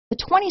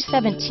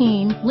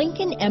2017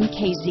 Lincoln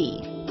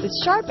MKZ. With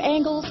sharp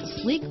angles,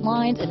 sleek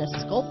lines, and a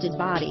sculpted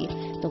body,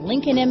 the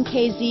Lincoln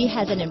MKZ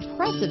has an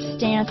impressive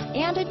stance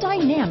and a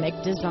dynamic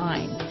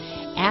design.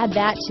 Add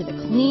that to the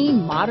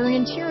clean, modern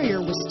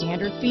interior with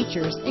standard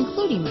features,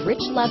 including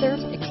rich leather,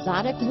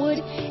 exotic wood,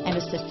 and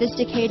a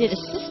sophisticated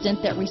assistant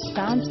that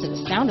responds to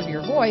the sound of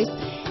your voice,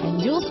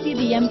 and you'll see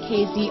the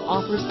MKZ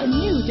offers a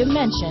new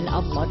dimension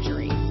of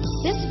luxury.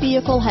 This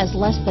vehicle has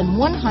less than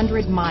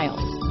 100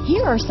 miles.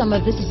 Here are some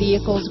of this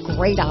vehicle's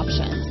great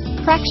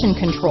options: traction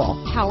control,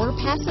 power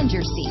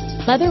passenger seat,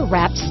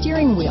 leather-wrapped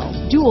steering wheel,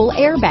 dual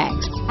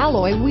airbags,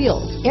 alloy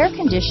wheels, air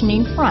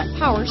conditioning front,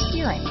 power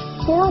steering,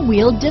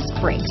 four-wheel disc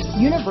brakes,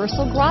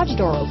 universal garage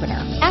door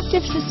opener,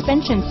 active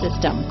suspension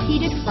system,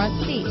 heated front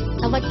seats,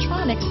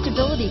 electronic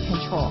stability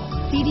control,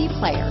 CD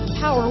player,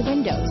 power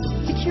windows,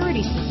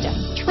 security system,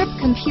 trip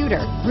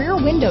computer, rear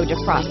window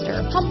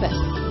defroster, compass,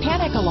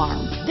 panic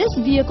alarm. This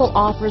vehicle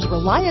offers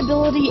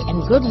reliability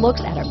and good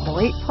looks at a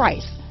great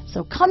price.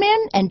 So come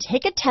in and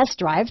take a test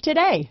drive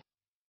today.